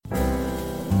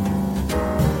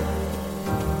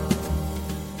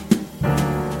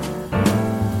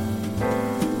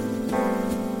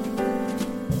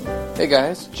Hey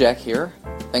guys, Jack here.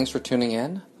 Thanks for tuning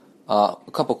in. A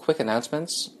couple quick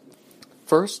announcements.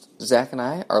 First, Zach and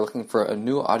I are looking for a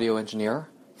new audio engineer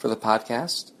for the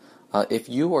podcast. If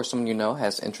you or someone you know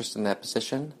has interest in that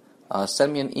position,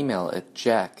 send me an email at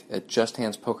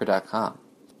jack@justhandspoker.com.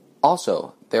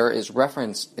 Also, there is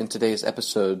reference in today's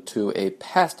episode to a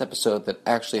past episode that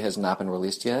actually has not been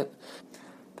released yet.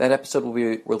 That episode will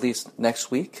be released next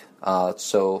week,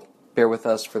 so bear with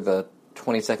us for the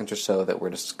 20 seconds or so that we're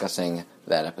discussing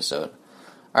that episode.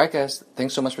 Alright guys,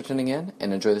 thanks so much for tuning in,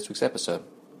 and enjoy this week's episode.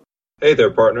 Hey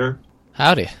there, partner.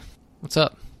 Howdy. What's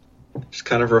up? Just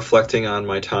kind of reflecting on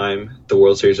my time, the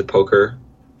World Series of Poker,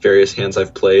 various hands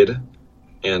I've played,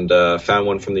 and found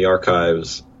one from the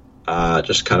archives,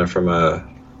 just kind of from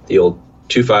the old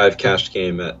 2-5 cashed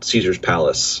game at Caesar's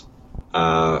Palace.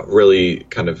 Really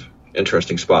kind of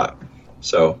interesting spot.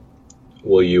 So,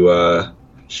 will you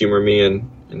humor me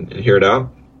and hear it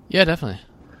out? Yeah, definitely.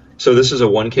 So this is a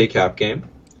 1K cap game.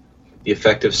 The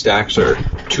effective stacks are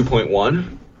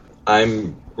 2.1.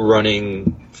 I'm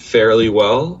running fairly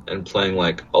well and playing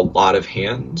like a lot of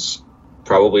hands,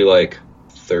 probably like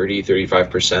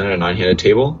 30-35% at a 9-handed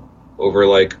table over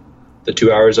like the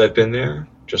 2 hours I've been there,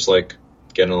 just like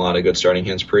getting a lot of good starting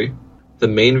hands pre. The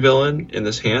main villain in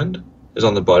this hand is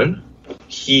on the button.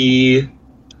 He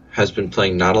has been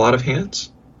playing not a lot of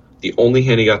hands. The only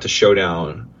hand he got to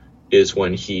showdown is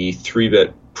when he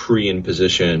 3-bet pre in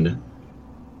position,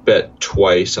 bet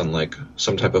twice on like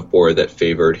some type of board that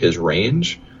favored his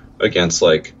range against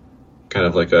like kind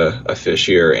of like a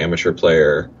fishier amateur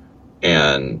player,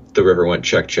 and the river went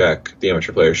check. The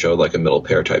amateur player showed like a middle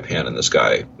pair type hand, and this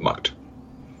guy mucked.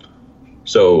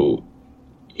 So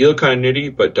he looked kind of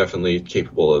nitty, but definitely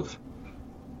capable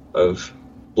of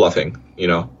bluffing, you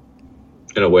know,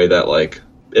 in a way that like,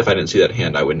 if I didn't see that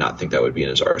hand, I would not think that would be in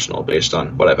his arsenal based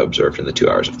on what I've observed in the 2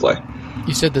 hours of play.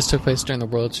 You said this took place during the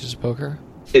World Series of Poker?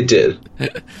 It did.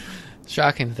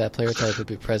 Shocking that player type would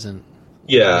be present.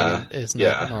 Yeah. It's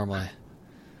not normally.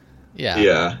 Yeah.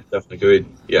 Yeah, definitely good.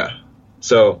 Yeah.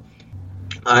 So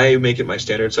I make it my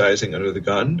standard sizing under the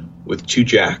gun with 2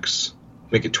 jacks,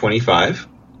 make it 25.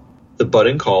 The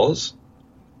button calls,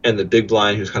 and the big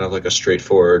blind, who's kind of like a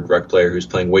straightforward rec player who's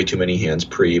playing way too many hands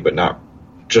pre, but not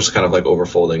just kind of like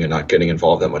overfolding and not getting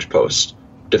involved that much post,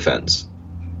 defends.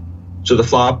 So the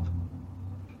flop,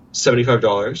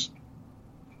 $75,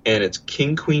 and it's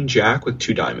king, queen, jack with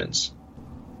 2 diamonds.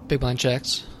 Big blind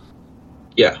checks.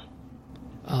 Yeah.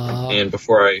 And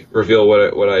before I reveal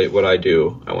what I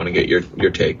do, I want to get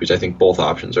your take, because I think both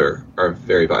options are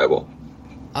very viable.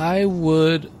 I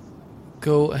would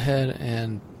go ahead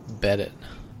and bet it.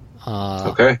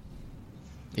 Okay.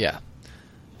 Yeah.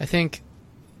 I think,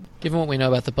 given what we know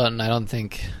about the button, I don't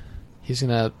think he's going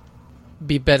to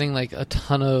be betting like a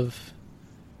ton of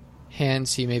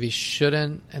hands he maybe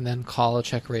shouldn't and then call a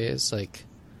check raise. Like,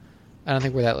 I don't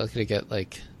think we're that likely to get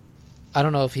like, I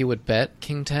don't know if he would bet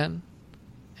king 10,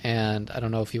 and I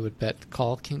don't know if he would bet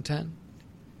call king 10.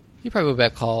 He probably would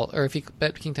bet call, or if he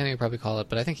bet king 10, he would probably call it,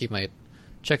 but I think he might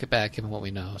check it back given what we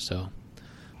know. So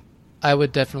I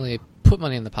would definitely put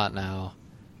money in the pot now.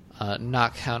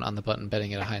 Not count on the button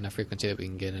betting at a high enough frequency that we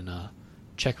can get in a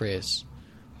check raise.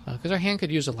 Because our hand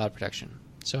could use a lot of protection.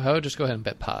 So I would just go ahead and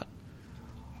bet pot.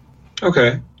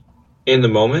 Okay. In the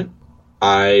moment,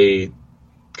 I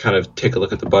kind of take a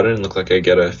look at the button and look like I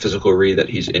get a physical read that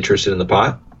he's interested in the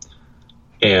pot.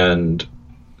 And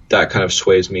that kind of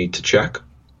sways me to check.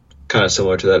 Kind of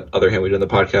similar to that other hand we did in the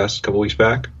podcast a couple weeks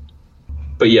back.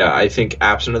 But yeah, I think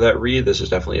absent of that read, this is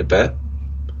definitely a bet.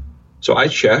 So I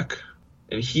check,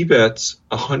 and he bets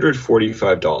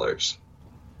 $145.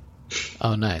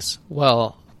 Oh, nice.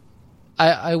 Well,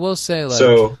 I will say, like...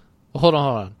 So... Hold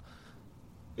on.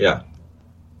 Yeah.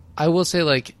 I will say,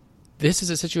 like, this is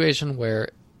a situation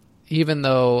where even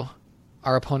though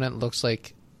our opponent looks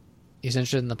like he's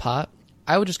interested in the pot,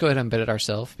 I would just go ahead and bet it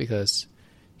ourselves, because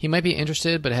he might be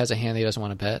interested, but has a hand that he doesn't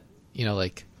want to bet. You know,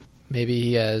 like, maybe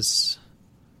he has,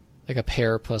 like, a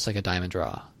pair plus, like, a diamond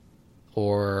draw.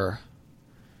 Or...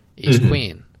 He's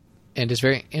queen, and is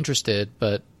very interested,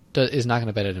 but is not going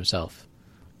to bet it himself.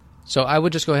 So I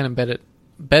would just go ahead and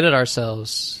bet it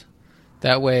ourselves.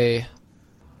 That way,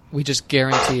 we just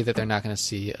guarantee that they're not going to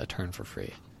see a turn for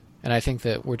free. And I think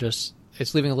that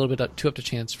it's leaving a little bit too up to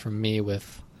chance for me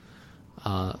with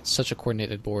such a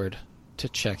coordinated board to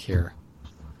check here.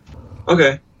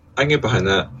 Okay, I can get behind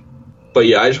that. But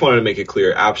yeah, I just wanted to make it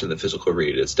clear, absent the physical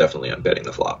read, it's definitely on betting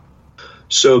the flop.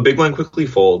 So big blind quickly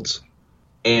folds.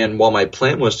 And while my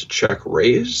plan was to check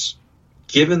raise,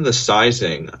 given the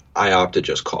sizing, I opt to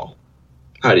just call.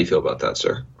 How do you feel about that,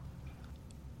 sir?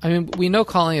 I mean, we know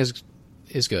calling is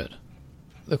good.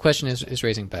 the question is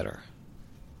raising better?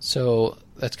 So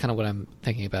that's kind of what I'm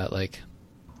thinking about. Like,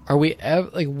 are we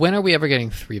when are we ever getting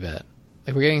 3-bet?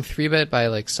 Like, we're getting 3-bet by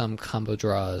like some combo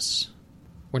draws.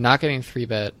 We're not getting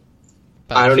 3-bet.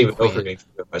 I don't even know if we're getting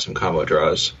 3-bet by some combo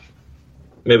draws.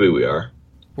 Maybe we are.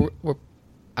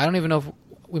 I don't even know if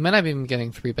we might not be even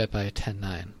getting 3-bet by a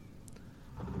 10-9.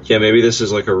 Yeah, maybe this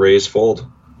is like a raise fold.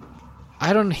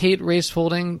 I don't hate raise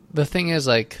folding. The thing is,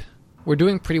 like, we're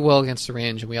doing pretty well against the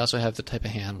range, and we also have the type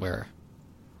of hand where,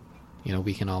 you know,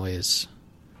 we can always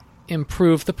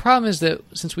improve. The problem is that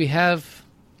since we have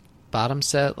bottom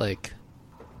set, like,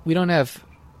 we don't have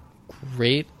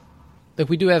great... Like,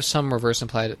 we do have some reverse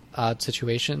implied odd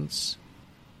situations.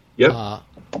 Yep.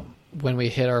 When we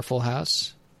hit our full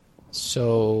house.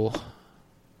 So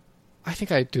I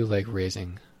think I do like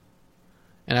raising.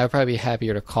 And I would probably be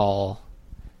happier to call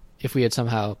if we had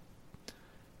somehow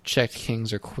checked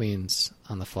kings or queens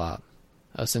on the flop.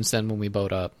 Since then, when we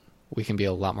boat up, we can be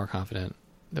a lot more confident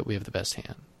that we have the best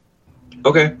hand.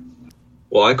 Okay.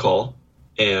 Well, I call.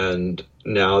 And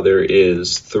now there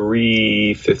is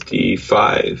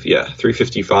 355. Yeah,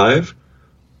 355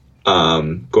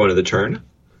 going to the turn.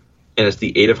 And it's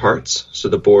the 8 of hearts. So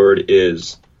the board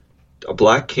is a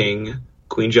black king,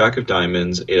 queen jack of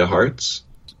diamonds, 8 of hearts.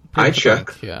 I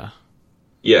check. Yeah.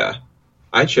 Yeah.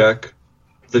 I check.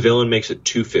 The villain makes it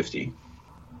 250.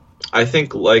 I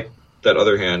think, like that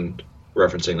other hand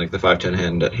referencing, like the 5-10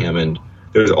 hand at Hammond,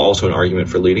 there's also an argument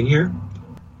for leading here.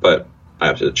 But I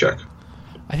have to check.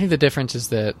 I think the difference is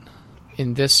that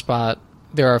in this spot,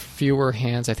 there are fewer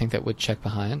hands, I think, that would check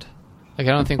behind. Like,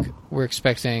 I don't think we're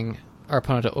expecting our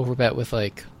opponent to overbet with,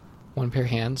 like, one pair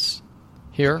hands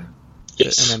here.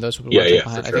 Yes. And then those would check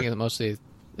behind. sure. I think that mostly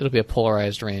it'll be a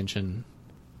polarized range, and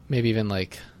maybe even,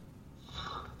 like,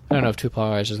 I don't know if too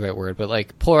polarized is the right word, but,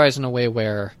 like, polarized in a way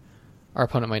where our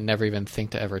opponent might never even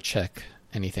think to ever check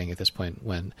anything at this point,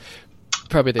 when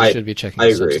probably they should be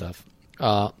checking some stuff.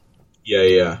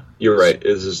 Yeah. You're right.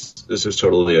 This is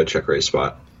totally a check raise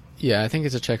spot. Yeah, I think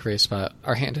it's a check raise spot.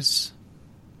 Our hand is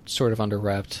sort of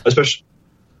under-repped.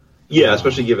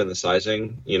 Especially given the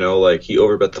sizing. You know, like, he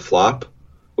overbet the flop,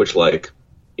 which, like,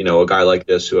 you know, a guy like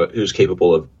this who's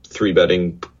capable of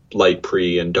 3-betting light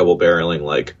pre and double barreling,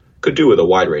 like, could do with a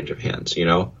wide range of hands, you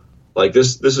know? Like,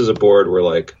 this is a board where,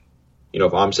 like, you know,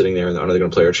 if I'm sitting there and the other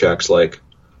player checks, like,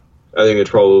 I think it's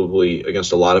probably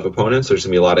against a lot of opponents. There's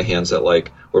going to be a lot of hands that,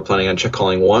 like, we're planning on check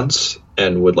calling once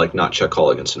and would, like, not check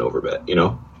call against an overbet, you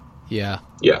know? Yeah.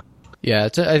 Yeah. Yeah, I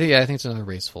think it's another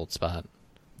raise fold spot.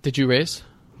 Did you raise?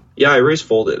 Yeah, I raise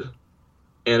folded.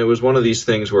 And it was one of these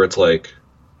things where it's like,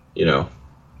 you know,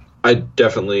 I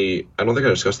don't think I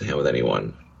discussed the hand with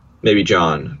anyone. Maybe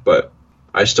John, but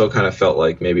I still kind of felt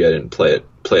like maybe I didn't play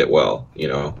it well, you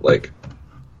know? Like,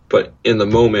 but in the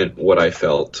moment, what I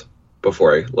felt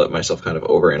before I let myself kind of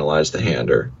overanalyze the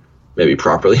hand, or maybe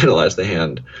properly analyze the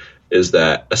hand, is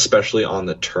that especially on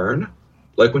the turn,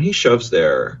 like when he shoves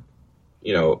there,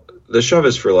 you know, the shove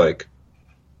is for like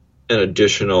an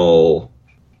additional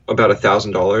about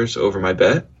 $1,000 over my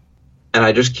bet, and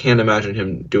I just can't imagine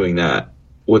him doing that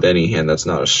with any hand that's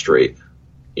not a straight,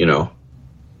 you know.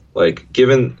 Like,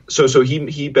 given so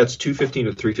he bets 215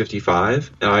 to 355,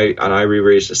 and I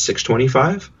re-raised to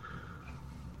 625.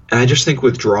 And I just think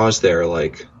with draws there,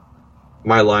 like,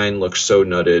 my line looks so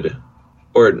nutted,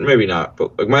 or maybe not,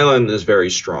 but like my line is very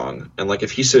strong. And like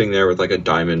if he's sitting there with like a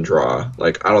diamond draw,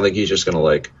 like I don't think he's just gonna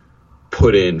like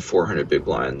put in 400 big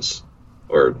blinds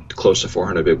or close to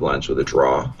 400 big blinds with a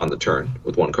draw on the turn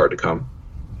with one card to come.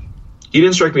 He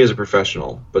didn't strike me as a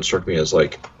professional, but struck me as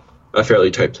like a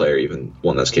fairly tight player, even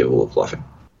one that's capable of bluffing.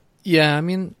 Yeah, I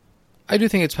mean, I do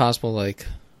think it's possible, like,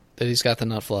 that he's got the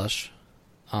nut flush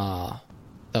draw.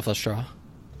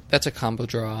 That's a combo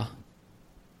draw,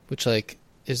 which, like,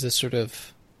 is this sort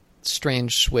of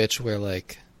strange switch where,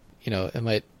 like, you know, it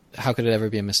might, how could it ever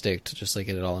be a mistake to just, like,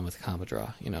 get it all in with a combo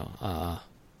draw, you know?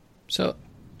 So,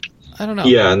 I don't know.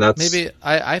 Yeah, and that's... Maybe,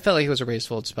 I felt like it was a raise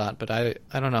fold spot, but I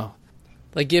don't know.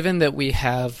 Like, given that we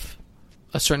have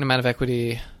a certain amount of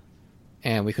equity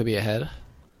and we could be ahead,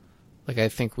 like, I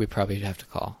think we probably have to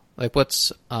call. Like,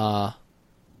 what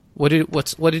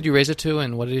did you raise it to,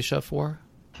 and what did he shove for?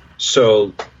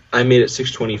 So I made it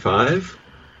 625.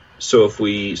 So if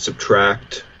we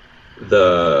subtract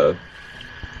the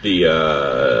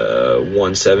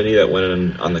 170 that went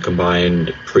in on the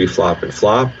combined pre-flop and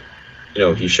flop, you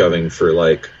know, he's shoving for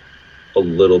like a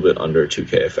little bit under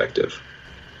 2K effective.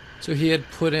 So he had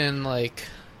put in like...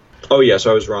 Oh yeah, so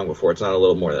I was wrong before. It's not a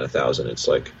little more than 1,000. It's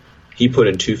like he put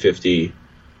in 250,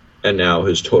 and now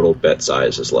his total bet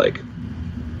size is like...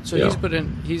 So he's put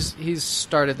in... He's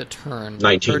started the turn.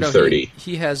 1930.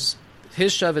 He has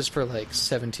his shove is for like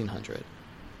 1,700.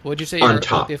 What'd you say On your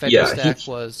top, the effective yeah, stack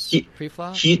was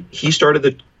pre-flop? He started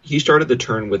the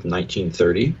turn with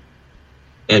 1930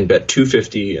 and bet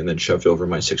 250 and then shoved over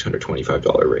my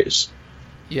 $625 raise.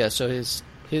 Yeah, so his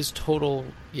total,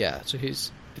 so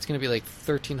it's going to be like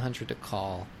 1,300 to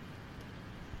call,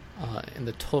 and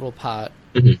the total pot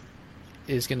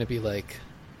is going to be like,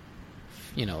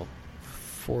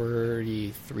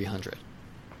 4,300,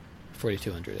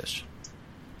 4,200-ish.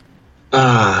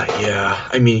 Yeah.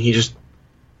 I mean,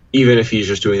 even if he's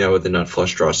just doing that with the nut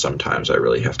flush draw, sometimes I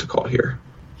really have to call here.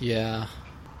 Yeah.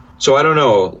 So I don't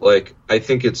know. Like, I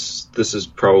think this is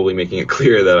probably making it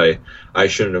clear that I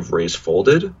shouldn't have raise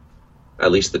folded,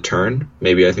 at least the turn.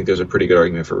 Maybe I think there's a pretty good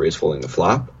argument for raise folding the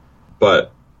flop,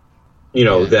 but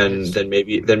then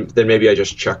maybe I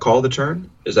just check call the turn.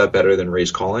 Is that better than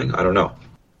raise calling? I don't know.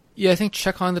 Yeah, I think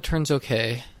check calling the turn's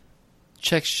okay.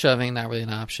 Check shoving, not really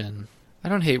an option. I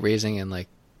don't hate raising and like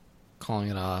calling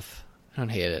it off. I don't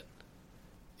hate it,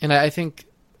 and I think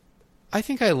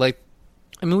I like.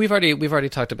 I mean, we've already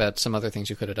talked about some other things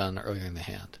you could have done earlier in the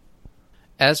hand.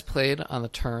 As played on the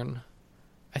turn,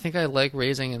 I think I like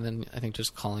raising and then I think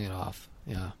just calling it off.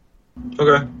 Yeah.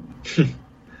 Okay.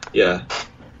 Yeah.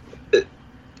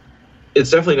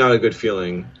 It's definitely not a good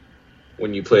feeling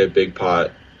when you play a big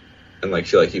pot and like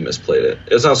feel like you misplayed it.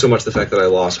 It's not so much the fact that I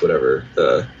lost whatever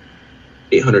the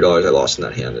 $800 I lost in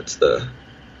that hand. It's the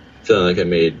feeling like I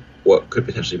made what could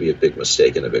potentially be a big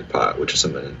mistake in a big pot, which is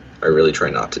something I really try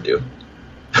not to do.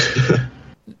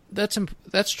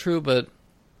 That's true, but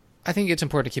I think it's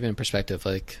important to keep it in perspective.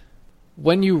 Like,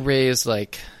 when you raise,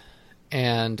 like,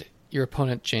 and your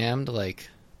opponent jammed, like,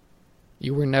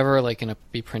 you were never, like, going to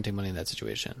be printing money in that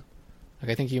situation.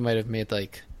 Like, I think you might have made,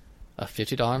 like, a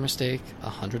 $50 mistake, a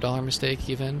 $100 mistake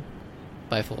even,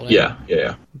 by folding.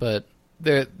 Yeah. But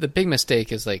the big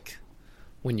mistake is, like,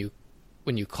 when you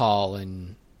call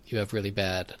and you have really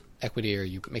bad equity or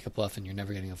you make a bluff and you're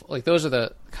never getting like, those are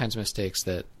the kinds of mistakes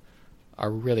that are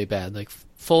really bad. Like,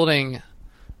 folding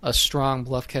a strong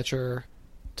bluff catcher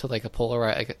to like a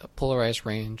polarized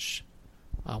range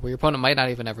where your opponent might not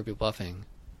even ever be bluffing.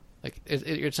 Like,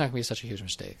 it's not going to be such a huge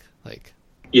mistake. Like,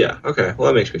 yeah, okay. Well,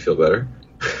 that makes me feel better.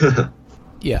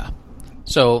 Yeah.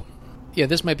 So, yeah,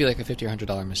 this might be like a $50 or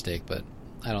 $100 mistake, but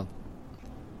I don't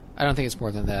think it's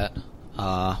more than that.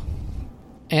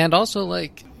 And also,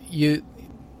 like, you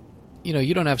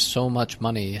don't have so much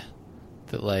money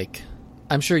that, like,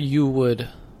 I'm sure you would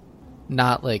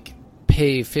not, like,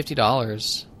 pay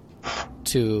 $50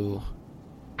 to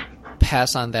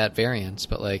pass on that variance,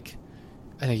 but, like,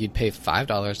 I think you'd pay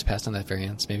 $5 to pass on that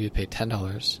variance. Maybe you'd pay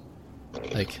 $10.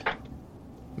 Like,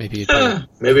 maybe you'd pay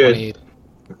maybe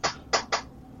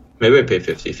I'd pay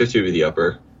 50. 50 would be the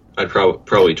upper. I'd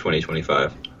probably 20,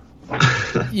 25.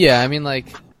 Yeah, I mean, like,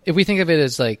 if we think of it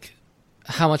as, like,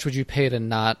 how much would you pay to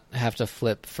not have to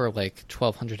flip for, like,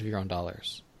 $1,200 of your own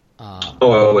dollars? I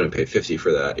wouldn't pay 50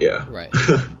 for that, yeah. Right.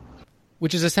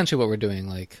 Which is essentially what we're doing.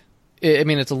 Like, I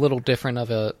mean, it's a little different of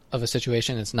a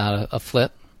situation. It's not a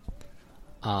flip.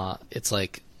 It's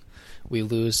like we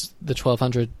lose the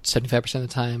 1,200 75% of the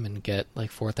time and get like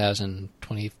 4,000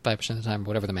 25% of the time, or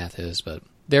whatever the math is. But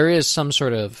there is some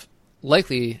sort of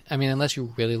likely, I mean, unless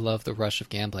you really love the rush of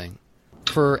gambling,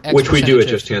 for X which we do at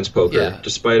percentage Just Hands Poker. Yeah,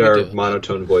 Despite our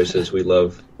monotone voices, we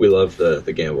love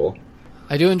the gamble.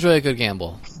 I do enjoy a good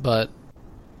gamble, but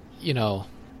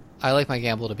I like my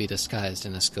gamble to be disguised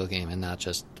in a skill game and not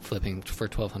just flipping for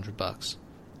 $1,200.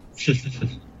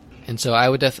 And so I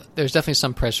would there's definitely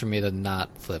some price for me to not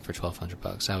flip for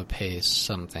 $1,200. I would pay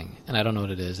something, and I don't know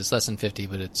what it is. It's less than 50,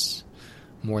 but it's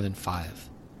more than 5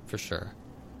 for sure.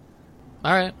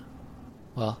 All right.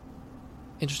 Well,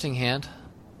 interesting hand.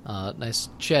 Nice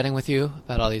chatting with you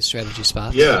about all these strategy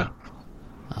spots. Yeah.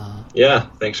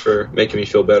 Thanks for making me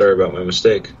feel better about my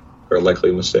mistake, or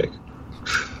likely mistake.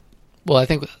 Well, I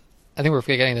think we're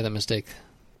getting to the mistake.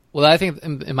 Well, I think,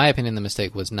 in my opinion, the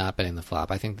mistake was not betting the flop.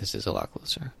 I think this is a lot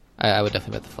closer. I would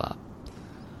definitely bet the flop.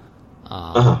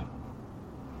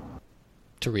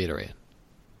 To reiterate.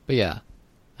 But yeah,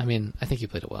 I mean, I think you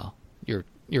played it well. Your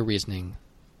reasoning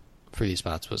for these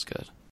spots was good.